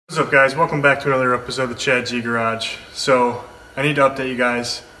What's up, guys? Welcome back to another episode of the Chad G Garage. So I need to update you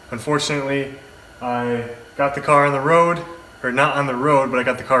guys. Unfortunately, I got the car on the road, or not on the road, but I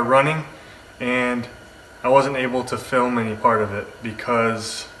got the car running, and I wasn't able to film any part of it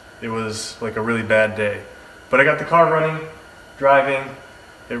because it was like a really bad day. But I got the car running, driving.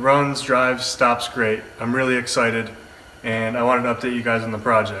 It runs, drives, stops great. I'm really excited, and I wanted to update you guys on the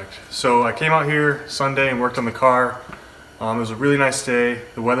project. So I came out here Sunday and worked on the car. It was a really nice day,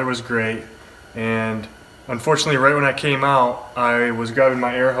 the weather was great, and unfortunately right when I came out, I was grabbing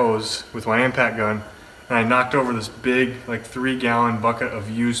my air hose with my impact gun, and I knocked over this big, like 3-gallon bucket of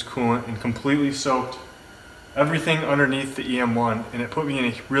used coolant and completely soaked everything underneath the Em1, and it put me in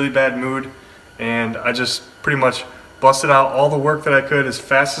a really bad mood, and I just pretty much busted out all the work that I could as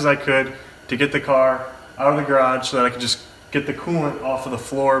fast as I could to get the car out of the garage so that I could just get the coolant off of the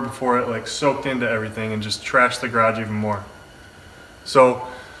floor before it like soaked into everything and just trashed the garage even more. So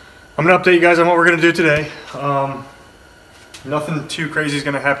I'm gonna update you guys on what we're gonna do today. Nothing too crazy is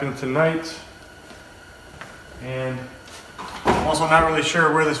gonna happen tonight, and I'm also not really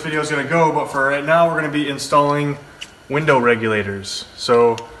sure where this video is gonna go, but for right now we're gonna be installing window regulators.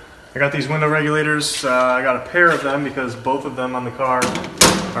 So I got these window regulators. I got a pair of them because both of them on the car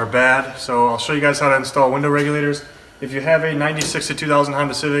are bad. So I'll show you guys how to install window regulators. If you have a 96 to 2000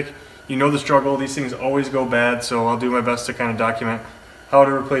 Honda Civic, you know the struggle. These things always go bad, so I'll do my best to kind of document how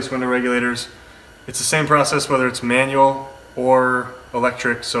to replace window regulators. It's the same process whether it's manual or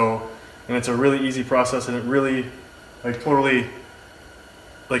electric, and it's a really easy process, and it really totally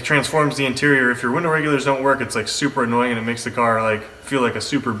transforms the interior. If your window regulators don't work, it's like super annoying and it makes the car feel like a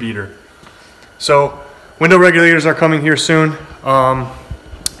super beater. So window regulators are coming here soon.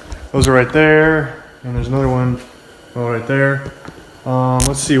 Those are right there, and there's another one right there.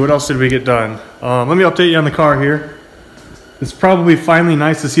 Let's see, what else did we get done? Let me update you on the car here. It's probably finally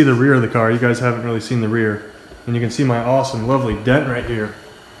nice to see the rear of the car. You guys haven't really seen the rear. And you can see my awesome, lovely dent right here.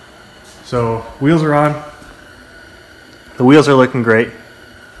 So, wheels are on. The wheels are looking great.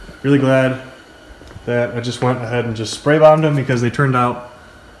 Really glad that I just went ahead and just spray bombed them because they turned out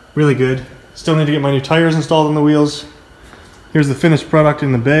really good. Still need to get my new tires installed on the wheels. Here's the finished product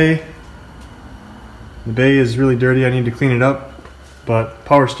in the bay. The bay is really dirty, I need to clean it up, but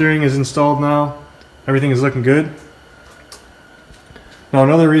power steering is installed now. Everything is looking good. Now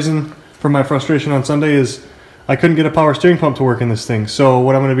another reason for my frustration on Sunday is I couldn't get a power steering pump to work in this thing. So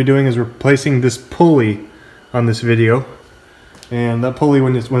what I'm going to be doing is replacing this pulley on this video. And that pulley,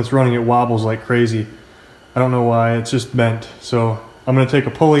 when it's running, it wobbles like crazy. I don't know why, it's just bent. So I'm going to take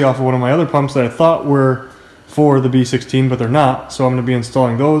a pulley off of one of my other pumps that I thought were for the B16, but they're not. So I'm going to be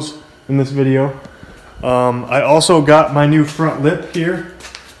installing those in this video. I also got my new front lip here.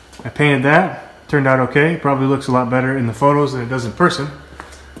 I painted that. Turned out okay. Probably looks a lot better in the photos than it does in person.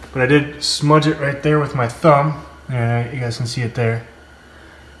 But I did smudge it right there with my thumb. You guys can see it there.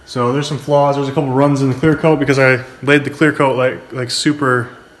 So there's some flaws. There's a couple runs in the clear coat because I laid the clear coat like super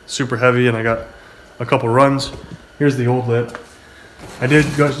heavy, and I got a couple runs. Here's the old lip. I did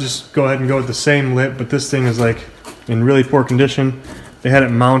just go ahead and go with the same lip, but this thing is in really poor condition. They had it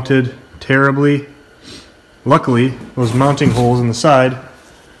mounted terribly. Luckily, those mounting holes in the side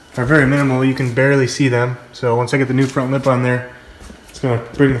are very minimal. You can barely see them. So once I get the new front lip on there, it's going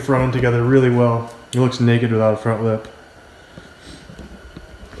to bring the front end together really well. It looks naked without a front lip.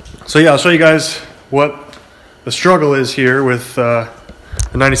 So yeah, I'll show you guys what the struggle is here with the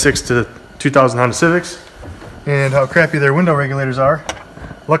 96 to 2000 Honda Civics and how crappy their window regulators are.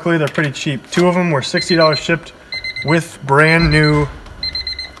 Luckily, they're pretty cheap. 2 of them were $60 shipped with brand new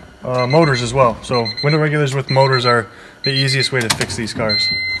motors as well. So window regulators with motors are the easiest way to fix these cars.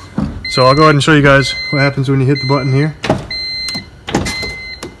 So I'll go ahead and show you guys what happens when you hit the button here.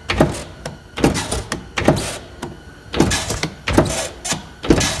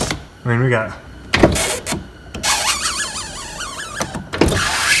 I mean, we got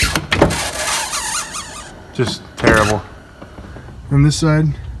just terrible. On this side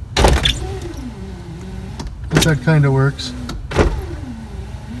kind of works.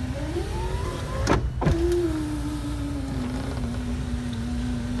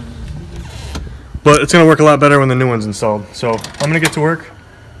 But it's going to work a lot better when the new one's installed. So I'm going to get to work.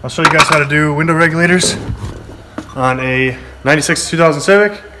 I'll show you guys how to do window regulators on a 96 2000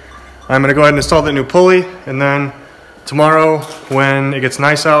 Civic. I'm going to go ahead and install that new pulley, and then tomorrow when it gets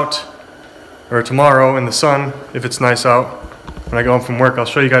nice out, or tomorrow in the sun if it's nice out, when I go home from work, I'll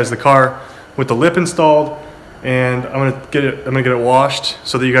show you guys the car with the lip installed, and I'm going to get it washed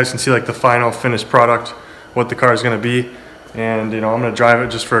so that you guys can see the final finished product, what the car is going to be. And I'm going to drive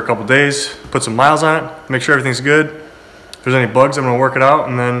it just for a couple days, put some miles on it, make sure everything's good, if there's any bugs, I'm gonna work it out,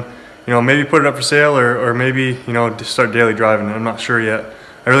 and then, you know, maybe put it up for sale, or maybe, you know, just start daily driving it. I'm not sure yet.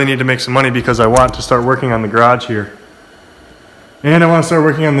 I really need to make some money because I want to start working on the garage here. And I want to start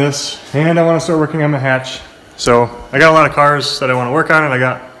working on this, and I want to start working on the hatch. So I got a lot of cars that I want to work on, and I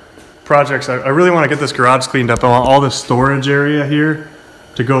got projects. I really want to get this garage cleaned up. I want all this storage area here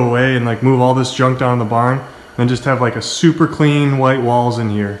to go away and like move all this junk down in the barn, and then just have like a super clean white walls in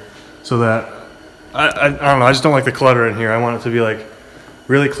here, so that I don't know, I just don't like the clutter in here. I want it to be like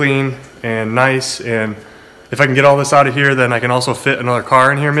really clean and nice, and if I can get all this out of here, then I can also fit another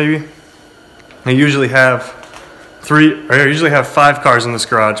car in here maybe. I usually have 5 cars in this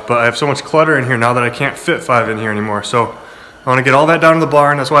garage, but I have so much clutter in here now that I can't fit 5 in here anymore. So I want to get all that down to the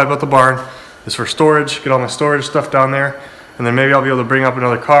barn. That's why I built the barn. It's for storage, get all my storage stuff down there, and then maybe I'll be able to bring up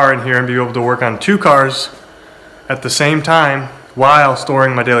another car in here and be able to work on 2 cars at the same time while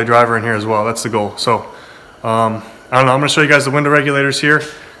storing my daily driver in here as well. That's the goal. So I don't know, I'm going to show you guys the window regulators here,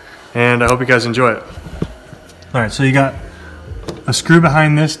 and I hope you guys enjoy it. Alright, so you got a screw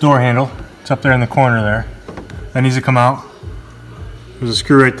behind this door handle. It's up there in the corner there. That needs to come out. There's a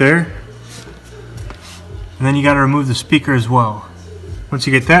screw right there. And then you got to remove the speaker as well. Once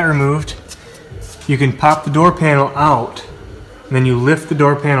you get that removed, you can pop the door panel out, and then you lift the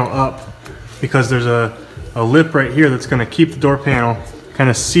door panel up, because there's a lip right here that's going to keep the door panel kind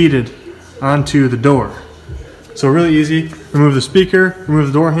of seated onto the door. So really easy. Remove the speaker, remove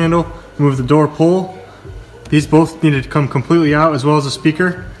the door handle, remove the door pull. These both need to come completely out, as well as the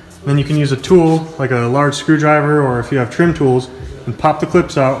speaker. Then you can use a tool like a large screwdriver, or if you have trim tools, and pop the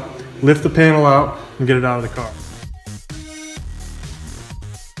clips out, lift the panel out, and get it out of the car.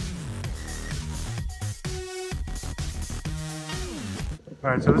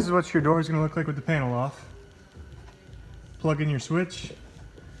 Alright, so this is what your door is going to look like with the panel off. Plug in your switch,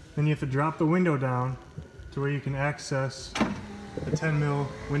 then you have to drop the window down to where you can access the 10mm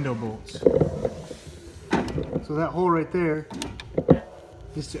window bolts. So that hole right there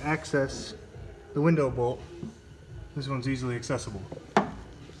is to access the window bolt. This one's easily accessible.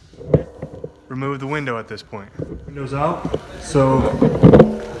 Remove the window at this point. Window's out. So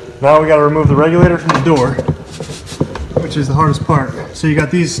now we got to remove the regulator from the door, which is the hardest part. So you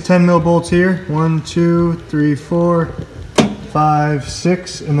got these 10mm bolts here. 1, 2, 3, 4, 5,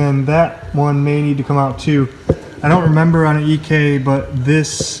 6, and then that one may need to come out too. I don't remember on an EK, but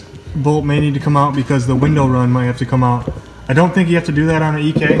this bolt may need to come out because the window run might have to come out. I don't think you have to do that on an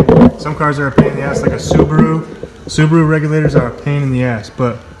EK. Some cars are a pain in the ass, like a Subaru. Subaru regulators are a pain in the ass,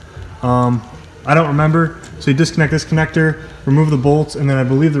 but I don't remember. So you disconnect this connector, remove the bolts, and then I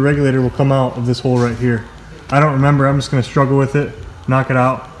believe the regulator will come out of this hole right here. I don't remember. I'm just going to struggle with it, knock it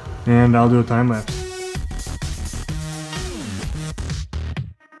out, and I'll do a time lapse.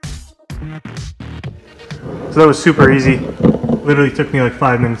 So that was super easy. Literally took me like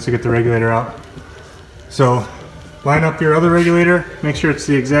 5 minutes to get the regulator out. So line up your other regulator, make sure it's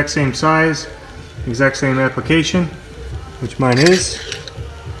the exact same size, exact same application, which mine is,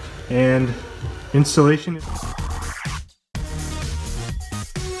 and installation.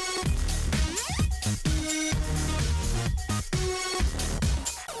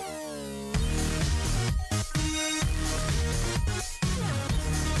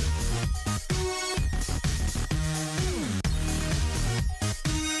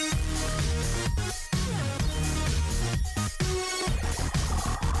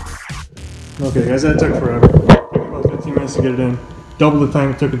 Okay guys, that took forever. About 15 minutes to get it in. Double the time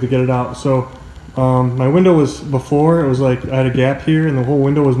it took it to get it out. So my window was, before, it was like I had a gap here and the whole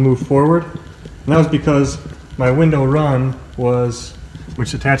window was moved forward. And that was because my window run was,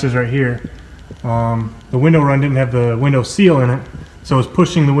 which attaches right here, the window run didn't have the window seal in it. So it was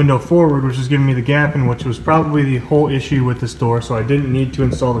pushing the window forward, which was giving me the gap, and which was probably the whole issue with this door. So I didn't need to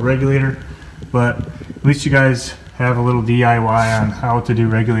install the regulator, but at least you guys have a little DIY on how to do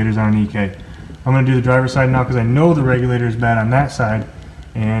regulators on an EK. I'm going to do the driver's side now because I know the regulator is bad on that side,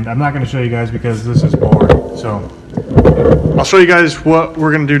 and I'm not going to show you guys because this is boring. So I'll show you guys what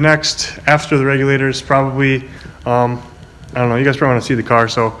we're going to do next after the regulators. Probably, I don't know, you guys probably want to see the car,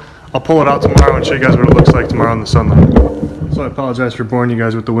 so I'll pull it out tomorrow and show you guys what it looks like tomorrow in the sunlight. So I apologize for boring you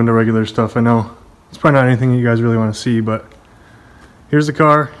guys with the window regulator stuff. I know it's probably not anything you guys really want to see, but here's the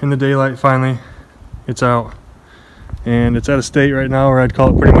car in the daylight finally. It's out. And it's at a state right now where I'd call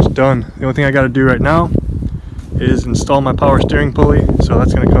it pretty much done. The only thing I got to do right now is install my power steering pulley, so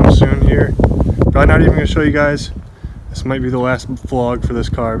that's going to come soon here. Probably not even going to show you guys. This might be the last vlog for this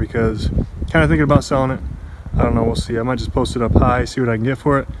car because I'm kind of thinking about selling it. I don't know, we'll see. I might just post it up high, see what I can get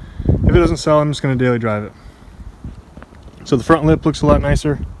for it. If it doesn't sell, I'm just going to daily drive it. So the front lip looks a lot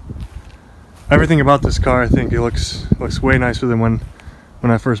nicer. everything about this car, I think it looks way nicer than when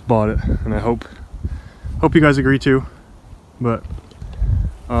I first bought it, and I hope you guys agree too. But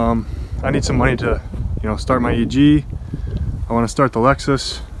I need some money to, you know, start my EG. I want to start the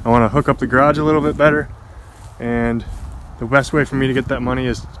Lexus. I want to hook up the garage a little bit better, and the best way for me to get that money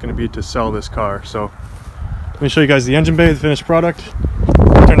is going to be to sell this car. So let me show you guys the engine bay, the finished product.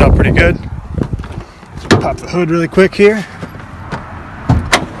 Turned out pretty good. Pop the hood really quick here.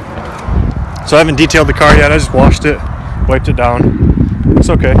 So I haven't detailed the car yet. I just washed it, wiped it down. It's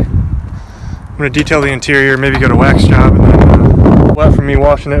okay. I'm going to detail the interior, maybe get a wax job, and then wet for me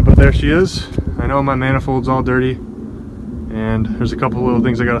washing it, but there she is. I know my manifold's all dirty, and there's a couple little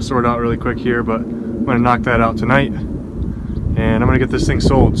things I got to sort out really quick here, but I'm going to knock that out tonight, and I'm going to get this thing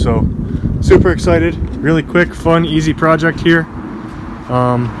sold. So super excited. Really quick, fun, easy project here.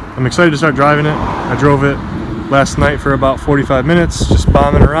 I'm excited to start driving it. I drove it last night for about 45 minutes, just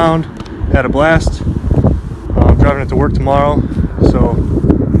bombing around. Had a blast. I'm driving it to work tomorrow, so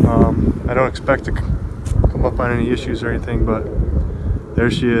I don't expect to come up on any issues or anything, but there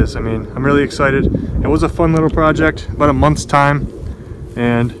she is. I mean, I'm really excited. It was a fun little project, about a month's time,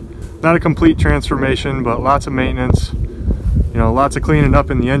 and not a complete transformation, but lots of maintenance, you know, lots of cleaning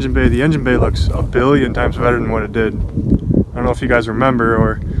up in the engine bay. The engine bay looks a billion times better than what it did. I don't know if you guys remember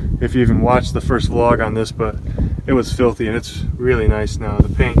or if you even watched the first vlog on this, but it was filthy, and it's really nice now.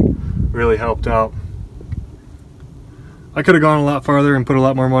 The paint really helped out. I could have gone a lot farther and put a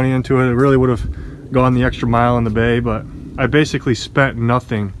lot more money into it. It really would have gone the extra mile in the bay, but I basically spent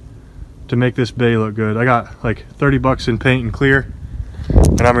nothing to make this bay look good. I got like 30 bucks in paint and clear,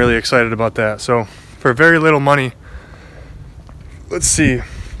 and I'm really excited about that. So for very little money, let's see,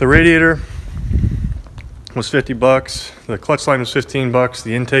 the radiator was 50 bucks, the clutch line was 15 bucks,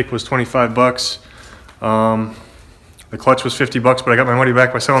 the intake was 25 bucks. The clutch was 50 bucks, but I got my money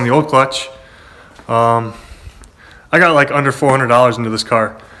back by selling the old clutch. I got like under $400 into this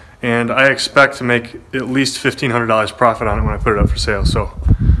car, and I expect to make at least $1,500 profit on it when I put it up for sale. So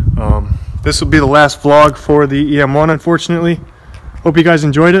this will be the last vlog for the Em1, unfortunately. Hope you guys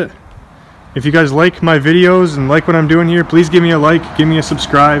enjoyed it. If you guys like my videos and like what I'm doing here, please give me a like, give me a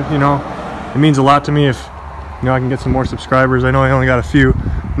subscribe. You know, it means a lot to me if, you know, I can get some more subscribers. I know I only got a few.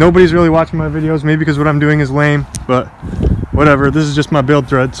 Nobody's really watching my videos, maybe because what I'm doing is lame, but whatever. This is just my build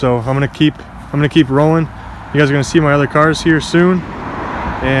thread, so I'm gonna keep rolling. You guys are gonna see my other cars here soon,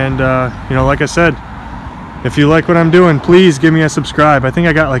 and you know, like I said, if you like what I'm doing, please give me a subscribe. I think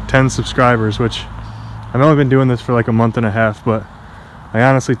I got like 10 subscribers, which I've only been doing this for like a month and a half, but I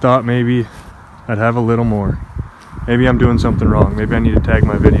honestly thought maybe I'd have a little more. Maybe I'm doing something wrong. Maybe I need to tag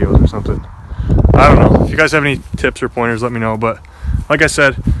my videos or something. I don't know. If you guys have any tips or pointers, let me know. But like I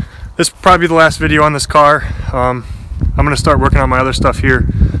said, this will probably be the last video on this car. I'm going to start working on my other stuff here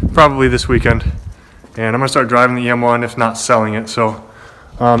probably this weekend. And I'm going to start driving the Em1, if not selling it. So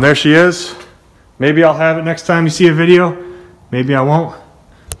there she is. Maybe I'll have it next time you see a video. Maybe I won't.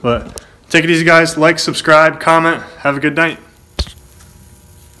 But take it easy, guys. Like, subscribe, comment. Have a good night.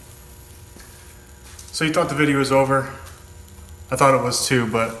 So you thought the video was over? I thought it was too,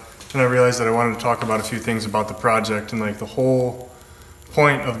 but then I realized that I wanted to talk about a few things about the project and like the whole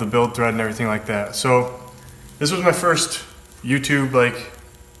point of the build thread and everything like that. So this was my first YouTube like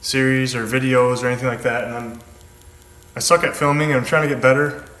series or videos or anything like that, and I suck at filming and I'm trying to get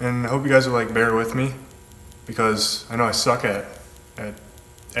better, and I hope you guys will like bear with me, because I know I suck at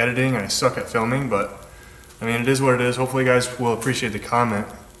editing and I suck at filming, but I mean, it is what it is. Hopefully you guys will appreciate the comment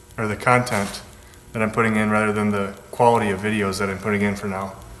or the content that I'm putting in rather than the quality of videos that I'm putting in for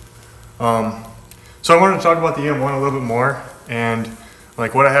now. So I wanted to talk about the Em1 a little bit more, and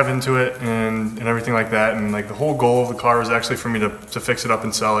like what I have into it and everything like that, and like the whole goal of the car was actually for me to fix it up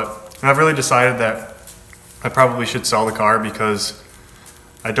and sell it. And I've really decided that I probably should sell the car because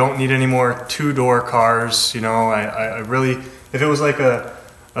I don't need any more two-door cars. You know, I really, if it was like a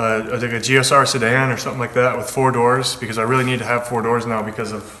GSR sedan or something like that with 4 doors, because I really need to have 4 doors now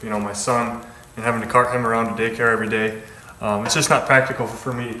because of, you know, my son and having to cart him around to daycare every day. It's just not practical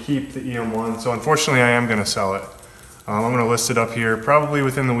for me to keep the Em1, so unfortunately I am going to sell it. I'm going to list it up here probably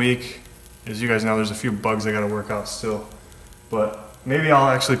within the week. As you guys know, there's a few bugs I got to work out still, but maybe I'll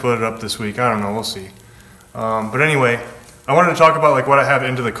actually put it up this week. I don't know, we'll see. But anyway, I wanted to talk about like what I have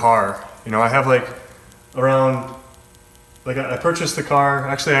into the car. You know, I have like around, like I purchased the car,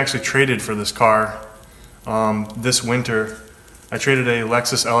 I actually traded for this car this winter. I traded a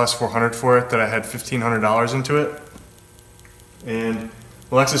Lexus LS400 for it that I had $1,500 into it, and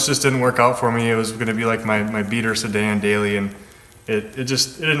the Lexus just didn't work out for me. It was going to be like my beater sedan daily, and it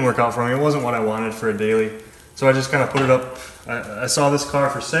didn't work out for me. It wasn't what I wanted for a daily. So I just kind of put it up. I saw this car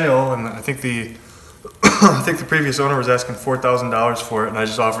for sale, and I think the I think the previous owner was asking $4,000 for it, and I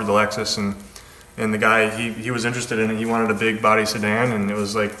just offered the Lexus, and the guy, he was interested in it. He wanted a big body sedan, and it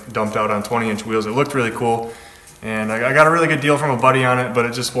was like dumped out on 20-inch wheels. It looked really cool, and I got a really good deal from a buddy on it, but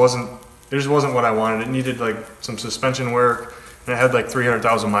it just wasn't what I wanted. It needed like some suspension work, and it had like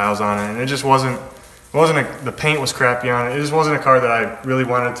 300,000 miles on it, and it just wasn't. The paint was crappy on it. It just wasn't a car that I really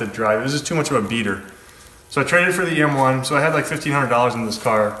wanted to drive. It was just too much of a beater. So I traded for the Em1. So I had like $1,500 in this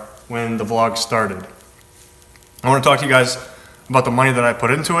car when the vlog started. I want to talk to you guys about the money that I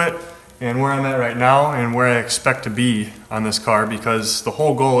put into it and where I'm at right now and where I expect to be on this car, because the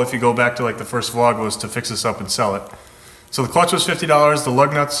whole goal, if you go back to like the first vlog, was to fix this up and sell it. So the clutch was $50. The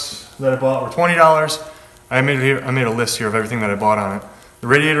lug nuts that I bought were $20. I made a list here of everything that I bought on it. The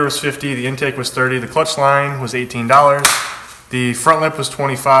radiator was $50, the intake was $30, the clutch line was $18, the front lip was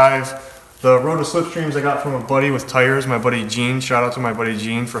 $25, the rotor slipstreams I got from a buddy with tires, my buddy Gene. Shout out to my buddy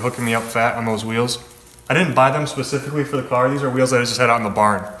Gene for hooking me up fat on those wheels. I didn't buy them specifically for the car. These are wheels that I just had out in the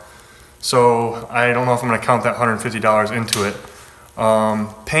barn. So I don't know if I'm going to count that $150 into it.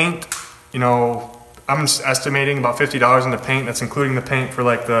 Paint, you know, I'm estimating about $50 in the paint. That's including the paint for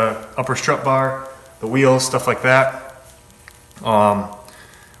like the upper strut bar, the wheels, stuff like that.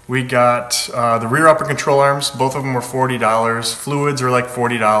 We got the rear upper control arms. Both of them were $40. Fluids are like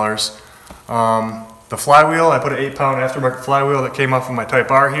 $40. The flywheel, I put an 8-pound aftermarket flywheel that came off of my Type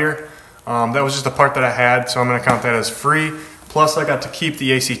R here. That was just a part that I had, so I'm going to count that as free. Plus I got to keep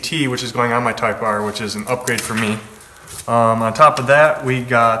the ACT, which is going on my Type R, which is an upgrade for me. On top of that, we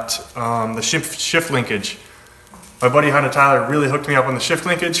got the shift linkage. My buddy Honda Tyler really hooked me up on the shift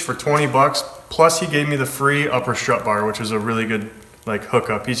linkage for 20 bucks. Plus he gave me the free upper strut bar, which is a really good like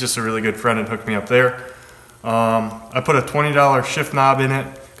hookup. He's just a really good friend and hooked me up there. I put a $20 shift knob in it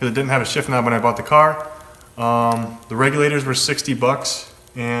because it didn't have a shift knob when I bought the car. The regulators were 60 bucks,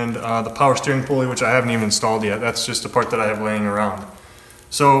 and the power steering pulley, which I haven't even installed yet. That's just a part that I have laying around.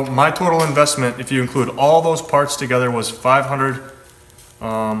 So my total investment, if you include all those parts together, was like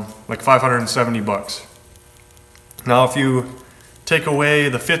 570 bucks. Now if you take away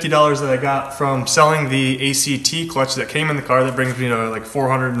the $50 that I got from selling the ACT clutch that came in the car, that brings me to like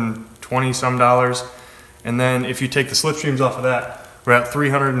 $420 some dollars. And then if you take the slipstreams off of that, we're at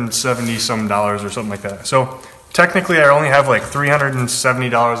 $370 some dollars or something like that. So technically I only have like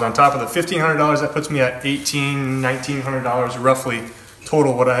 $370 on top of the $1,500. That puts me at $1,900 roughly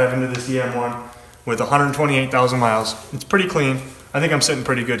total what I have into this Em1 with 128,000 miles. It's pretty clean. I think I'm sitting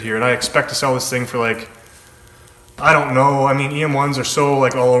pretty good here, and I expect to sell this thing for like, I don't know. I mean, Em1s are so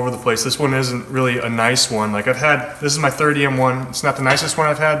like all over the place. This one isn't really a nice one. Like this is my third Em1. It's not the nicest one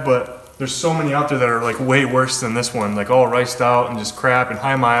I've had, but there's so many out there that are like way worse than this one. Like all riced out and just crap and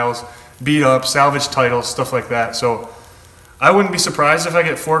high miles, beat up, salvage titles, stuff like that. So I wouldn't be surprised if I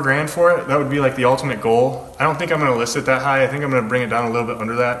get $4 grand for it. That would be like the ultimate goal. I don't think I'm going to list it that high. I think I'm going to bring it down a little bit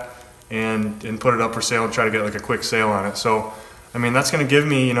under that and put it up for sale and try to get like a quick sale on it. So, I mean, that's going to give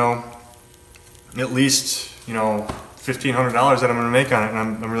me, you know, at least, you know, $1,500 that I'm going to make on it, and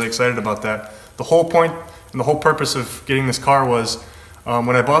I'm really excited about that. The whole point and the whole purpose of getting this car was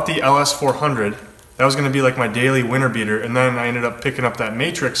when I bought the LS400, that was going to be like my daily winter beater, and then I ended up picking up that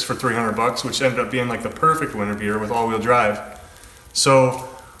Matrix for 300 bucks, which ended up being like the perfect winter beater with all-wheel drive. So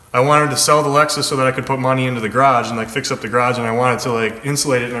I wanted to sell the Lexus so that I could put money into the garage and like fix up the garage, and I wanted to like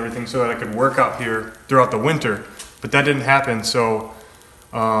insulate it and everything so that I could work out here throughout the winter, but that didn't happen. So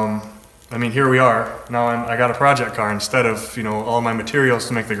I mean, here we are. Now I got a project car instead of, you know, all my materials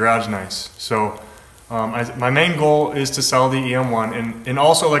to make the garage nice. So my main goal is to sell the Em1, and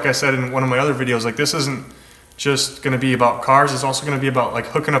also, like I said in one of my other videos, like this isn't just going to be about cars. It's also going to be about like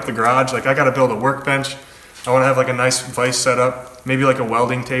hooking up the garage. Like I got to build a workbench. I want to have like a nice vise setup, maybe like a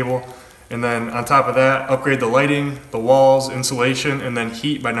welding table, and then on top of that, upgrade the lighting, the walls, insulation, and then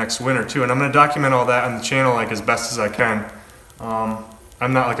heat by next winter too. And I'm going to document all that on the channel like as best as I can.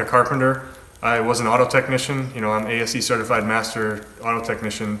 I'm not like a carpenter. I was an auto technician. You know, I'm ASE certified master auto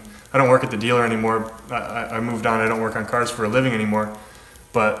technician. I don't work at the dealer anymore. I moved on. I don't work on cars for a living anymore.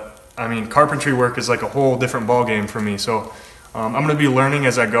 But I mean, carpentry work is like a whole different ball game for me. So I'm going to be learning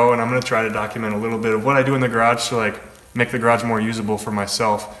as I go, and I'm going to try to document a little bit of what I do in the garage to like make the garage more usable for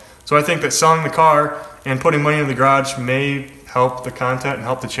myself. So I think that selling the car and putting money in the garage may help the content and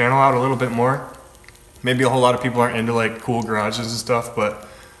help the channel out a little bit more. Maybe a whole lot of people aren't into like cool garages and stuff, but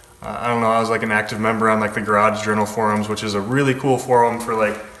I don't know. I was like an active member on like the Garage Journal forums, which is a really cool forum for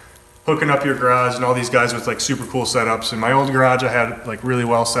like hooking up your garage, and all these guys with like super cool setups. In my old garage, I had like really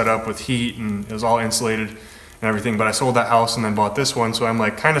well set up with heat, and it was all insulated and everything, but I sold that house and then bought this one, so I'm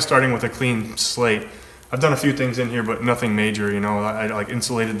like kind of starting with a clean slate. I've done a few things in here, but nothing major, you know. I like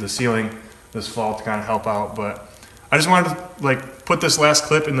insulated the ceiling this fall to kind of help out, but I just wanted to like put this last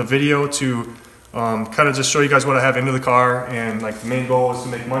clip in the video to kind of just show you guys what I have into the car, and like the main goal is to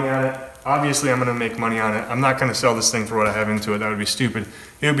make money on it. Obviously I'm gonna make money on it. I'm not gonna sell this thing for what I have into it. That would be stupid.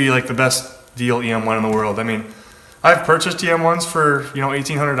 It would be like the best deal EM1 in the world. I mean, I've purchased EM1s for, you know,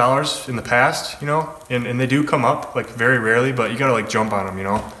 $1,800 in the past, you know, and they do come up like very rarely, but you gotta like jump on them, you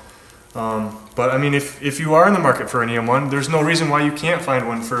know. But I mean, if you are in the market for an EM1, there's no reason why you can't find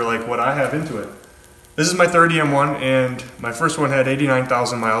one for like what I have into it. This is my third EM1, and my first one had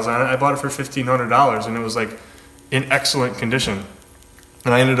 89,000 miles on it. I bought it for $1,500, and it was like in excellent condition.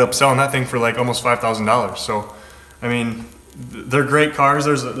 And I ended up selling that thing for like almost $5,000. So, I mean, they're great cars.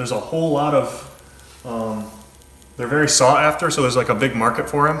 There's a whole lot of, they're very sought after, so there's like a big market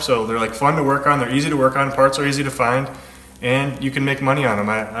for them. So they're like fun to work on. They're easy to work on. Parts are easy to find, and you can make money on them.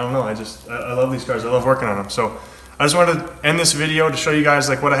 I don't know. I love these cars. I love working on them. So I just wanted to end this video to show you guys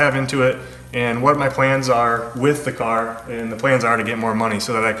like what I have into it and what my plans are with the car. And the plans are to get more money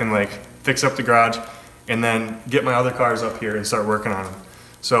so that I can like fix up the garage and then get my other cars up here and start working on them.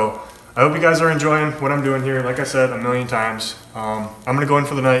 So I hope you guys are enjoying what I'm doing here. Like I said a million times, I'm gonna go in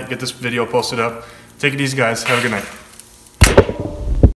for the night, get this video posted up. Take it easy, guys. Have a good night.